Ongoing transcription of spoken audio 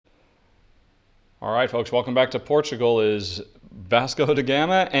All right, folks, welcome back to Portugal. Is Vasco da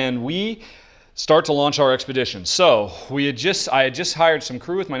Gama, and we start to launch our expedition. So I had just hired some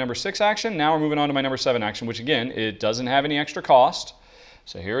crew with my number 6 action. Now we're moving on to my number 7 action, which again, it doesn't have any extra cost.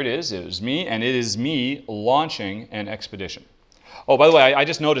 So here it is. It was me, and it is me launching an expedition. Oh, by the way, I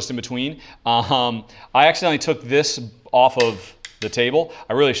just noticed in between, I accidentally took this off of the table.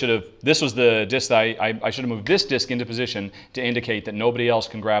 I really should have, this was the disc that I should have moved this disc into position to indicate that nobody else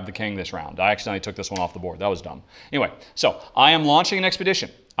can grab the king this round. I accidentally took this one off the board. That was dumb. Anyway, so I am launching an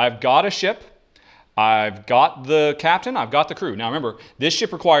expedition. I've got a ship. I've got the captain. I've got the crew. Now remember, this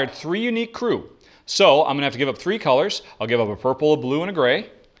ship required 3 unique crew. So I'm going to have to give up 3 colors. I'll give up a purple, a blue, and a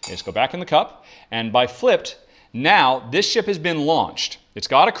gray. Just go back in the cup. And by flipped, now this ship has been launched. It's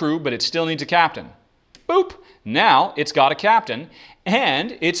got a crew, but it still needs a captain. Boop. Now it's got a captain,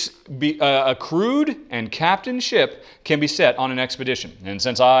 and it's a crewed and captained ship can be set on an expedition. And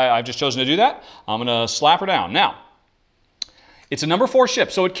since I've just chosen to do that, I'm going to slap her down. Now, it's a number 4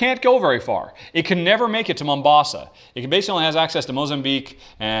 ship, so it can't go very far. It can never make it to Mombasa. It basically only has access to Mozambique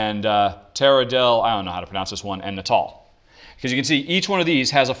and Terra del, I don't know how to pronounce this one, and Natal. Because you can see each one of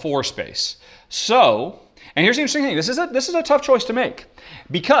these has a 4 space. So, and here's the interesting thing. This is a tough choice to make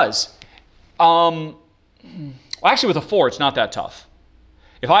because, well, actually with a 4, it's not that tough.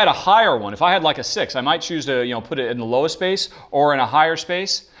 If I had a higher one, if I had like a 6, I might choose to put it in the lowest space or in a higher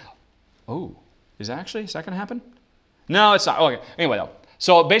space. Oh, is that going to happen? No, it's not. Okay. Anyway, though.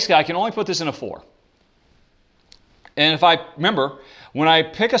 So basically, I can only put this in a 4. And if I remember, when I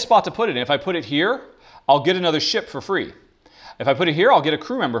pick a spot to put it in, if I put it here, I'll get another ship for free. If I put it here, I'll get a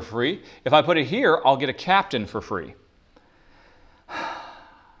crew member for free. If I put it here, I'll get a captain for free.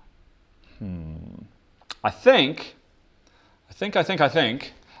 I think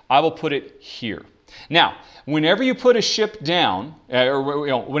I will put it here. Now, whenever you put a ship down,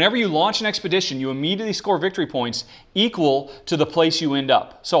 whenever you launch an expedition, you immediately score victory points equal to the place you end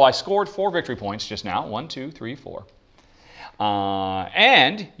up. So I scored 4 victory points just now. 1, 2, 3, 4.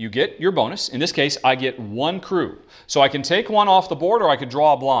 And you get your bonus. In this case, I get 1 crew. So I can take one off the board or I could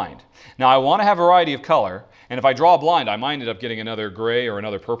draw a blind. Now, I want to have a variety of color. And if I draw a blind, I might end up getting another gray or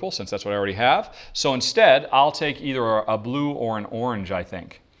another purple, since that's what I already have. So instead, I'll take either a blue or an orange, I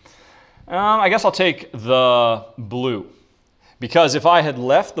think. I guess I'll take the blue. Because if I had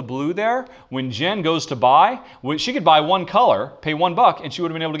left the blue there, when Jen goes to buy, she could buy 1 color, pay $1, and she would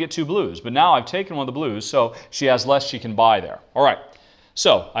have been able to get 2 blues. But now I've taken one of the blues, so she has less she can buy there. All right.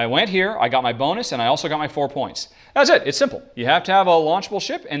 So I went here, I got my bonus, and I also got my 4 points. That's it. It's simple. You have to have a launchable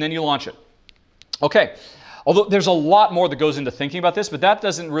ship, and then you launch it. Okay. Although there's a lot more that goes into thinking about this, but that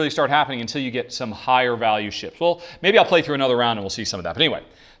doesn't really start happening until you get some higher value ships. Well, maybe I'll play through another round and we'll see some of that. But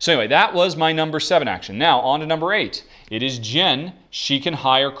anyway, that was my number 7 action. Now, on to number 8. It is Jen. She can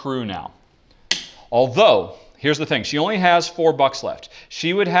hire crew now. Although, here's the thing. She only has $4 left.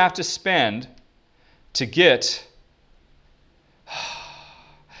 She would have to spend to get...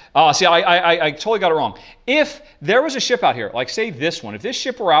 See, I totally got it wrong. If there was a ship out here, like say this one, if this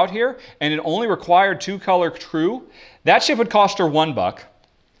ship were out here and it only required 2-color crew, that ship would cost her $1.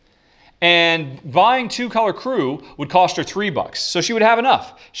 And buying 2-color crew would cost her $3. So she would have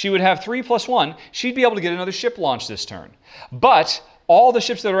enough. She would have 3 plus 1. She'd be able to get another ship launched this turn. But all the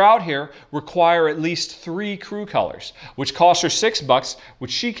ships that are out here require at least 3 crew colors, which cost her $6,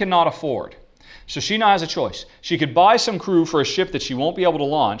 which she cannot afford. So she now has a choice. She could buy some crew for a ship that she won't be able to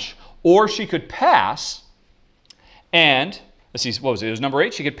launch, or she could pass and, let's see, what was it? It was number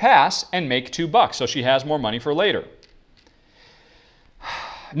 8. She could pass and make $2, so she has more money for later.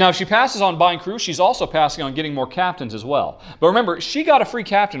 Now, if she passes on buying crew, she's also passing on getting more captains as well. But remember, she got a free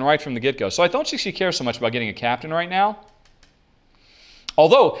captain right from the get-go, so I don't think she cares so much about getting a captain right now.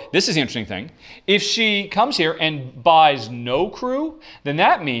 Although, this is the interesting thing. If she comes here and buys no crew, then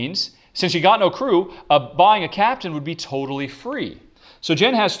that means, since she got no crew, buying a captain would be totally free. So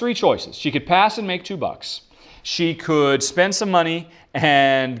Jen has 3 choices. She could pass and make $2. She could spend some money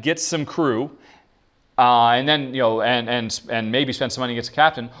and get some crew, and then and maybe spend some money and get a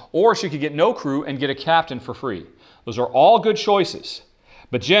captain, or she could get no crew and get a captain for free. Those are all good choices.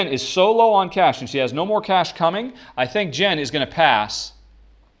 But Jen is so low on cash and she has no more cash coming, I think Jen is going to pass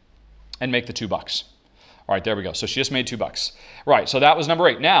and make the $2. All right, there we go. So she just made $2. Right, so that was number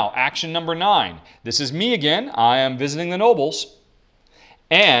 8. Now, action number 9. This is me again. I am visiting the nobles.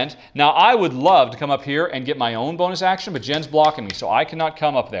 And now I would love to come up here and get my own bonus action, but Jen's blocking me, so I cannot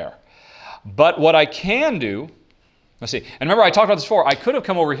come up there. But what I can do, let's see. And remember, I talked about this before. I could have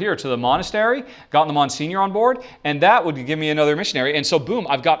come over here to the monastery, gotten the Monsignor on board, and that would give me another missionary. And so, boom,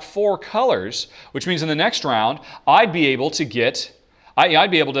 I've got 4 colors, which means in the next round, I'd be able to get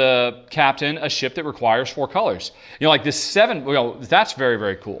I'd be able to captain a ship that requires 4 colors. You know, like this 7, well, that's very,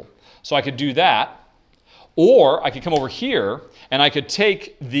 very cool. So I could do that, or I could come over here and I could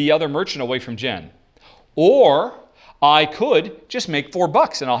take the other merchant away from Jen. Or I could just make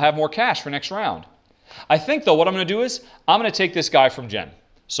 $4 and I'll have more cash for next round. I think, though, what I'm going to do is I'm going to take this guy from Jen.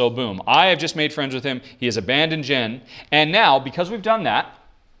 So boom, I have just made friends with him. He has abandoned Jen. And now, because we've done that,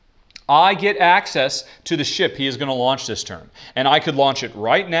 I get access to the ship he is going to launch this turn. And I could launch it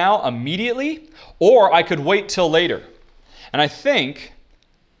right now, immediately, or I could wait till later. And I think,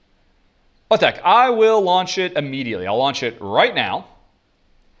 what the heck, I will launch it immediately. I'll launch it right now.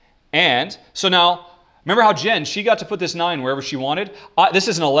 And so now, remember how Jen, she got to put this 9 wherever she wanted? This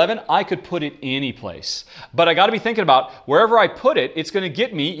is an 11. I could put it any place. But I got to be thinking about wherever I put it, it's going to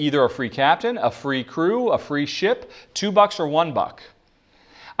get me either a free captain, a free crew, a free ship, $2 or $1.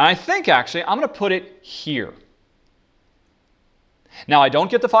 And I think, actually, I'm going to put it here. Now, I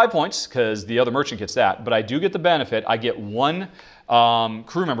don't get the 5 points because the other merchant gets that, but I do get the benefit. I get 1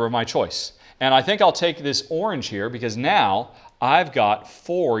 crew member of my choice. And I think I'll take this orange here because now I've got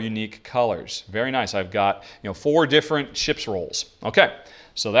 4 unique colors. Very nice. I've got 4 different ship's rolls. Okay,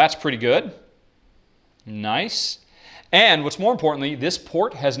 so that's pretty good. Nice. And what's more importantly, this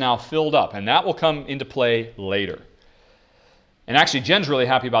port has now filled up, and that will come into play later. And actually, Jen's really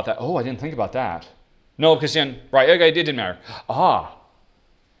happy about that. Oh, I didn't think about that. No, because Jen, right, okay, it didn't matter.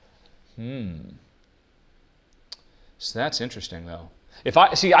 So that's interesting, though.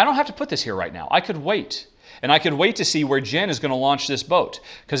 I don't have to put this here right now. I could wait. And I could wait to see where Jen is going to launch this boat.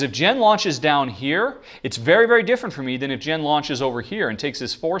 Because if Jen launches down here, it's very, very different for me than if Jen launches over here and takes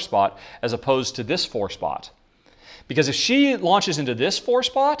this 4 spot as opposed to this 4 spot. Because if she launches into this 4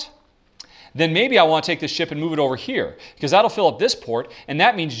 spot, then maybe I want to take this ship and move it over here. Because that'll fill up this port, and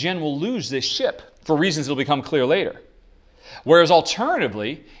that means Jen will lose this ship for reasons that will become clear later. Whereas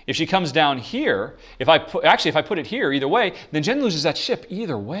alternatively, if she comes down here, if I put it here either way, then Jen loses that ship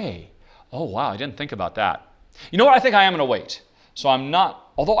either way. Oh, wow, I didn't think about that. You know what? I think I am going to wait. So I'm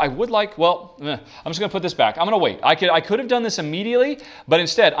not, although I would like, well, I'm just going to put this back. I'm going to wait. I could have done this immediately, but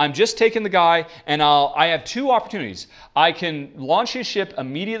instead, I'm just taking the guy, and I have 2 opportunities. I can launch his ship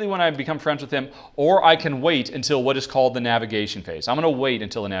immediately when I become friends with him, or I can wait until what is called the navigation phase. I'm going to wait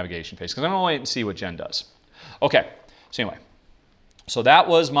until the navigation phase, because I'm going to wait and see what Jen does. Okay, so anyway. So that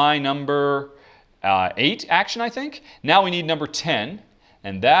was my number 8 action, I think. Now we need number 10.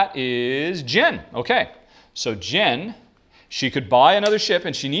 And that is Jen. Okay, so Jen, she could buy another ship,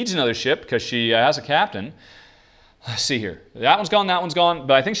 and she needs another ship because she has a captain. Let's see here. That one's gone,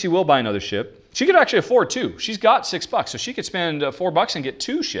 but I think she will buy another ship. She could actually afford 2. She's got $6, so she could spend $4 and get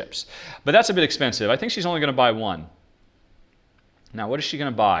 2 ships. But that's a bit expensive. I think she's only going to buy 1. Now, what is she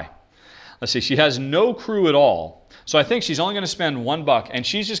going to buy? Let's see. She has no crew at all. So I think she's only going to spend $1, and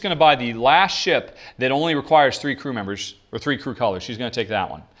she's just going to buy the last ship that only requires 3 crew members, or 3 crew colors. She's going to take that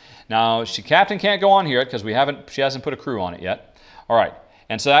one. Now, captain can't go on here because she hasn't put a crew on it yet. All right,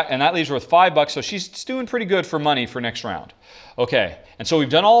 and that leaves her with $5, so she's doing pretty good for money for next round. Okay, and so we've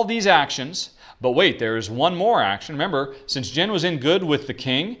done all of these actions, but wait, there's one more action. Remember, since Jen was in good with the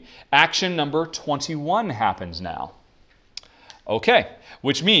king, action number 21 happens now. Okay,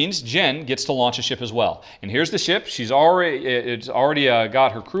 which means Jen gets to launch a ship as well. And here's the ship. It's already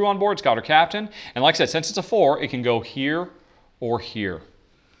got her crew on board. It's got her captain. And like I said, since it's a 4, it can go here or here.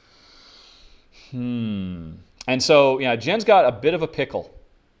 And so, yeah, Jen's got a bit of a pickle.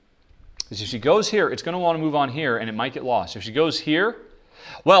 Because if she goes here, it's going to want to move on here, and it might get lost. If she goes here,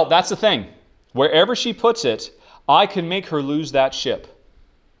 well, that's the thing. Wherever she puts it, I can make her lose that ship.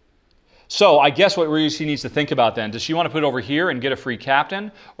 So I guess what really she needs to think about then, does she want to put it over here and get a free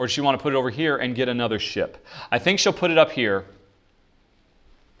captain, or does she want to put it over here and get another ship? I think she'll put it up here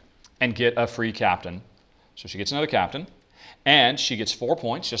and get a free captain. So she gets another captain, and she gets 4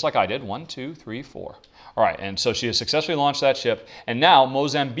 points, just like I did. 1, 2, 3, 4. All right, and so she has successfully launched that ship, and now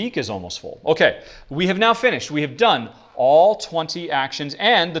Mozambique is almost full. Okay, we have now finished. We have done all 20 actions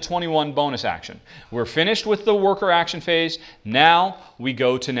and the 21 bonus action. We're finished with the worker action phase. Now we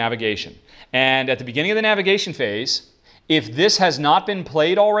go to navigation. And at the beginning of the navigation phase, if this has not been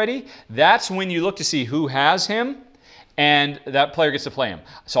played already, that's when you look to see who has him, and that player gets to play him.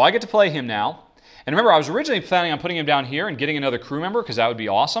 So I get to play him now. And remember, I was originally planning on putting him down here and getting another crew member because that would be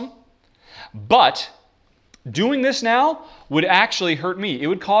awesome. But doing this now would actually hurt me. It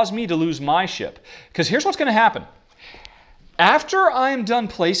would cause me to lose my ship. Because here's what's going to happen. After I am done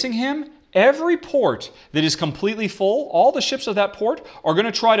placing him, every port that is completely full, all the ships of that port are going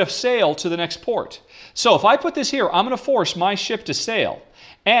to try to sail to the next port. So if I put this here, I'm going to force my ship to sail.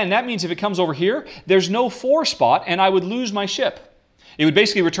 And that means if it comes over here, there's no 4 spot, and I would lose my ship. It would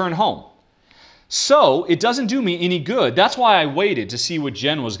basically return home. So it doesn't do me any good. That's why I waited to see what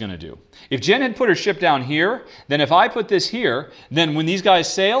Jen was going to do. If Jen had put her ship down here, then if I put this here, then when these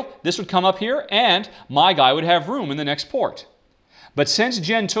guys sail, this would come up here and my guy would have room in the next port. But since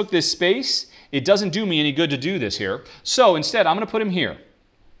Jen took this space, it doesn't do me any good to do this here. So instead, I'm going to put him here.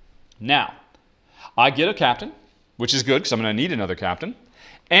 Now, I get a captain, which is good because I'm going to need another captain.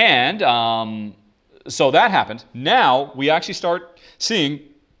 And so that happened. Now we actually start seeing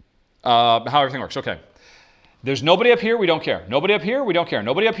how everything works. Okay. There's nobody up here, we don't care. Nobody up here, we don't care.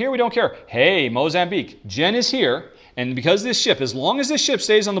 Nobody up here, we don't care. Hey, Mozambique. Jen is here, and because this ship, as long as this ship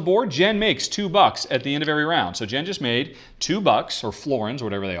stays on the board, Jen makes $2 at the end of every round. So Jen just made $2, or florins, or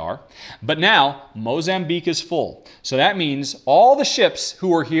whatever they are. But now, Mozambique is full. So that means all the ships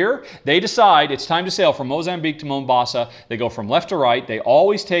who are here, they decide it's time to sail from Mozambique to Mombasa. They go from left to right. They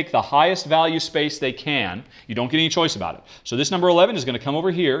always take the highest value space they can. You don't get any choice about it. So this number 11 is going to come over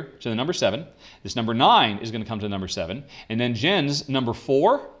here to the number 7. This number 9 is going to come to number 7. And then Jen's number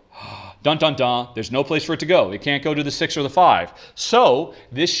 4, dun dun dun, there's no place for it to go. It can't go to the 6 or the 5. So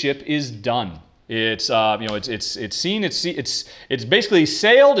this ship is done. It's it's basically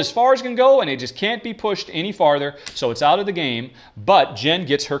sailed as far as it can go, and it just can't be pushed any farther. So it's out of the game. But Jen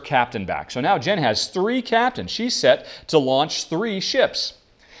gets her captain back. So now Jen has 3 captains. She's set to launch 3 ships.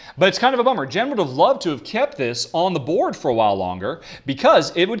 But it's kind of a bummer. Jen would have loved to have kept this on the board for a while longer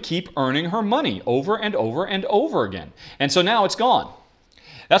because it would keep earning her money over and over and over again. And so now it's gone.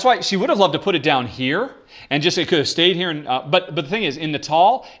 That's why she would have loved to put it down here and just it could have stayed here. And, but the thing is, in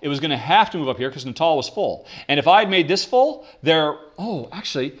Natal, it was going to have to move up here because Natal was full. And if I had made this full,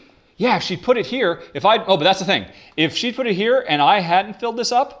 yeah, if she'd put it here, but that's the thing. If she'd put it here and I hadn't filled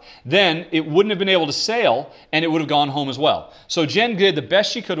this up, then it wouldn't have been able to sail and it would have gone home as well. So Jen did the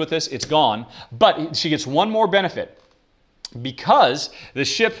best she could with this. It's gone. But she gets one more benefit. Because the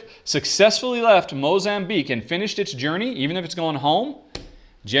ship successfully left Mozambique and finished its journey, even if it's going home,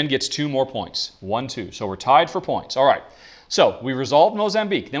 Jen gets 2 more points. 1, 2. So we're tied for points. All right. So we resolved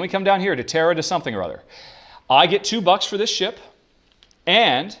Mozambique. Then we come down here to Terra to something or other. I get $2 for this ship.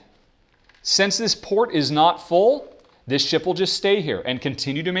 And since this port is not full, this ship will just stay here and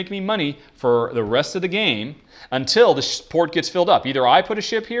continue to make me money for the rest of the game until the port gets filled up. Either I put a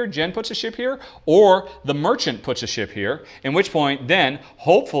ship here, Jen puts a ship here, or the merchant puts a ship here, in which point then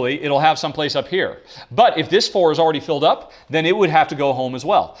hopefully it'll have some place up here. But if this 4 is already filled up, then it would have to go home as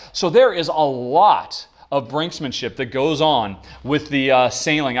well. So there is a lot of brinksmanship that goes on with the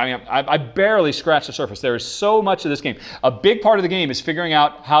sailing. I mean, I barely scratched the surface. There is so much of this game. A big part of the game is figuring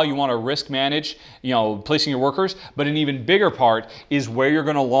out how you want to risk manage, placing your workers, but an even bigger part is where you're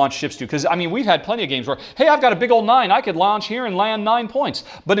going to launch ships to. Because, I mean, we've had plenty of games where, hey, I've got a big old 9. I could launch here and land 9 points.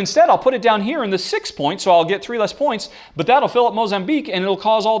 But instead, I'll put it down here in the 6 points, so I'll get 3 less points, but that'll fill up Mozambique, and it'll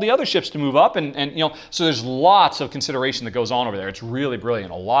cause all the other ships to move up, so there's lots of consideration that goes on over there. It's really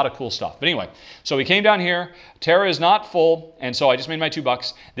brilliant. A lot of cool stuff. But anyway, so we came down here. Terra is not full, and so I just made my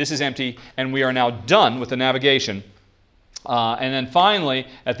 $2. This is empty, and we are now done with the navigation. And then finally,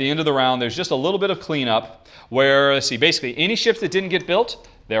 at the end of the round, there's just a little bit of cleanup where, let's see, basically any ships that didn't get built,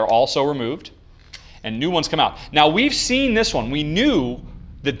 they're also removed, and new ones come out. Now, we've seen this one. We knew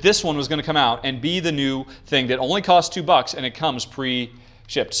that this one was going to come out and be the new thing that only costs $2, and it comes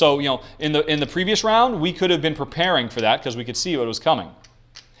pre-shipped. So, in the previous round, we could have been preparing for that because we could see what was coming.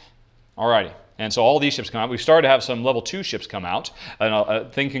 Alrighty. And so all these ships come out. We've started to have some level 2 ships come out. A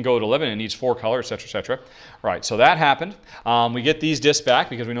thing can go to 11 and it needs 4 colors, etc., etc. Right, so that happened. We get these discs back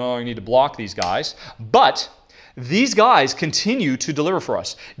because we no longer need to block these guys. But these guys continue to deliver for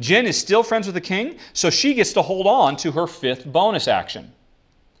us. Jen is still friends with the king, so she gets to hold on to her 5th bonus action.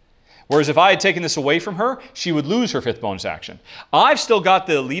 Whereas if I had taken this away from her, she would lose her 5th bonus action. I've still got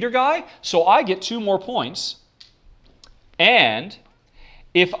the leader guy, so I get 2 more points. And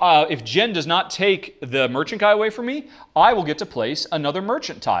if Jen does not take the merchant guy away from me, I will get to place another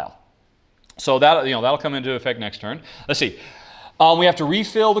merchant tile. So that'll come into effect next turn. Let's see. We have to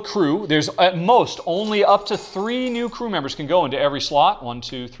refill the crew. There's at most only up to 3 new crew members can go into every slot. 1,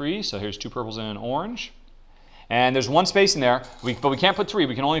 2, 3. So here's 2 purples and an orange. And there's 1 space in there, but we can't put 3.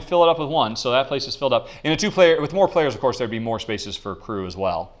 We can only fill it up with 1, so that place is filled up. In a 2-player, with more players, of course, there'd be more spaces for crew as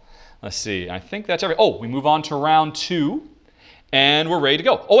well. Let's see. I think that's everything. Oh, we move on to round 2. And we're ready to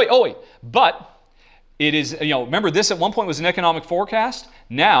go. Oh, wait. But it is, remember this at one point was an economic forecast.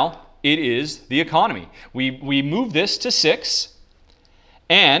 Now it is the economy. We moved this to 6.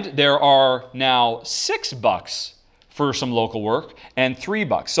 And there are now $6 for some local work, and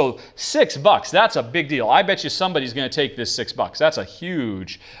 $3. So $6, that's a big deal. I bet you somebody's going to take this $6. That's a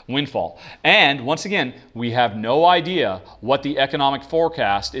huge windfall. And once again, we have no idea what the economic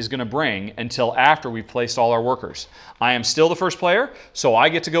forecast is going to bring until after we've placed all our workers. I am still the first player, so I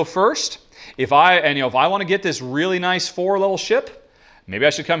get to go first. If I want to get this really nice 4-level ship, maybe I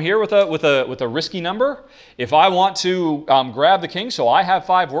should come here with a risky number. If I want to grab the king, so I have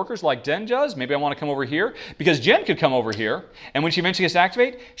 5 workers like Jen does, maybe I want to come over here, because Jen could come over here, and when she eventually gets to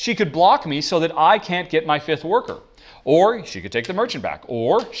activate, she could block me so that I can't get my 5th worker. Or she could take the merchant back,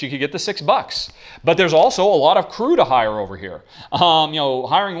 or she could get the $6. But there's also a lot of crew to hire over here.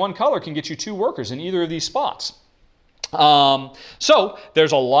 Hiring one color can get you 2 workers in either of these spots. So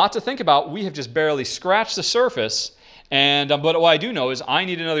there's a lot to think about. We have just barely scratched the surface. But what I do know is I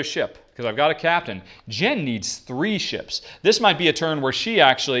need another ship because I've got a captain. Jen needs 3 ships. This might be a turn where she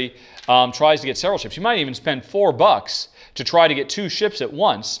actually tries to get several ships. She might even spend $4 to try to get 2 ships at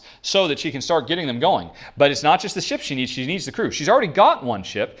once so that she can start getting them going. But it's not just the ship she needs the crew. She's already got 1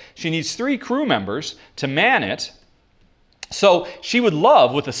 ship. She needs 3 crew members to man it. So she would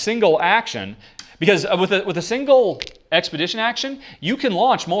love with a single action, because with a single expedition action, you can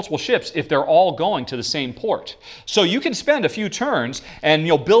launch multiple ships if they're all going to the same port. So you can spend a few turns and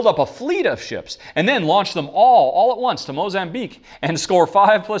build up a fleet of ships and then launch them all at once to Mozambique and score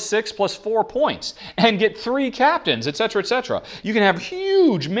 5 + 6 + 4 points and get 3 captains, etc., etc. You can have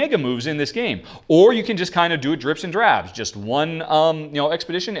huge mega moves in this game, or you can just kind of do it drips and drabs, just one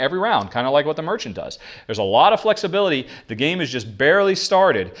expedition every round, kind of like what the merchant does. There's a lot of flexibility. The game is just barely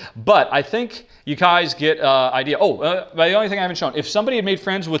started, but I think you guys get idea. But the only thing I haven't shown, if somebody had made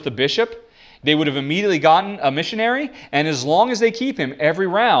friends with the bishop, they would have immediately gotten a missionary, and as long as they keep him every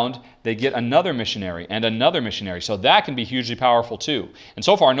round, they get another missionary and another missionary. So that can be hugely powerful too. And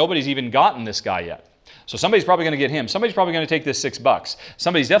so far, nobody's even gotten this guy yet. So somebody's probably going to get him. Somebody's probably going to take this $6.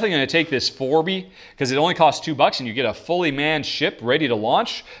 Somebody's definitely going to take this $4 because it only costs $2 and you get a fully manned ship ready to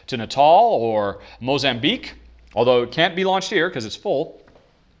launch to Natal or Mozambique, although it can't be launched here because it's full.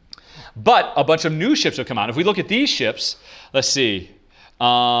 But a bunch of new ships have come out. If we look at these ships, let's see.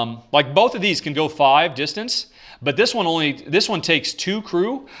 Like both of these can go 5 distance, but this one takes 2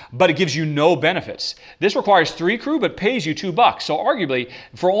 crew, but it gives you no benefits. This requires 3 crew, but pays you $2. So arguably,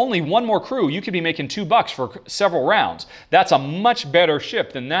 for only 1 more crew, you could be making $2 for several rounds. That's a much better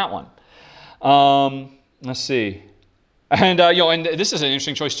ship than that one. Let's see. And and this is an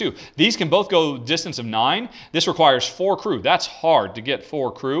interesting choice too. These can both go distance of 9. This requires 4 crew. That's hard to get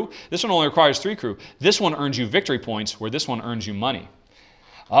 4 crew. This one only requires 3 crew. This one earns you victory points, where this one earns you money.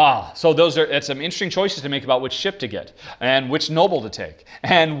 So it's some interesting choices to make about which ship to get, and which noble to take,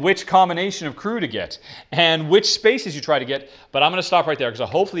 and which combination of crew to get, and which spaces you try to get. But I'm going to stop right there because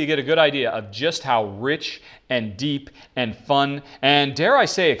hopefully you get a good idea of just how rich and deep and fun and, dare I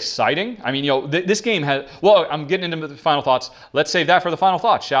say, exciting. I mean, this game has, well, I'm getting into the final thoughts. Let's save that for the final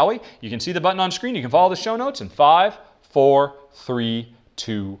thoughts, shall we? You can see the button on screen. You can follow the show notes in 5, 4, 3,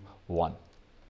 2, 1.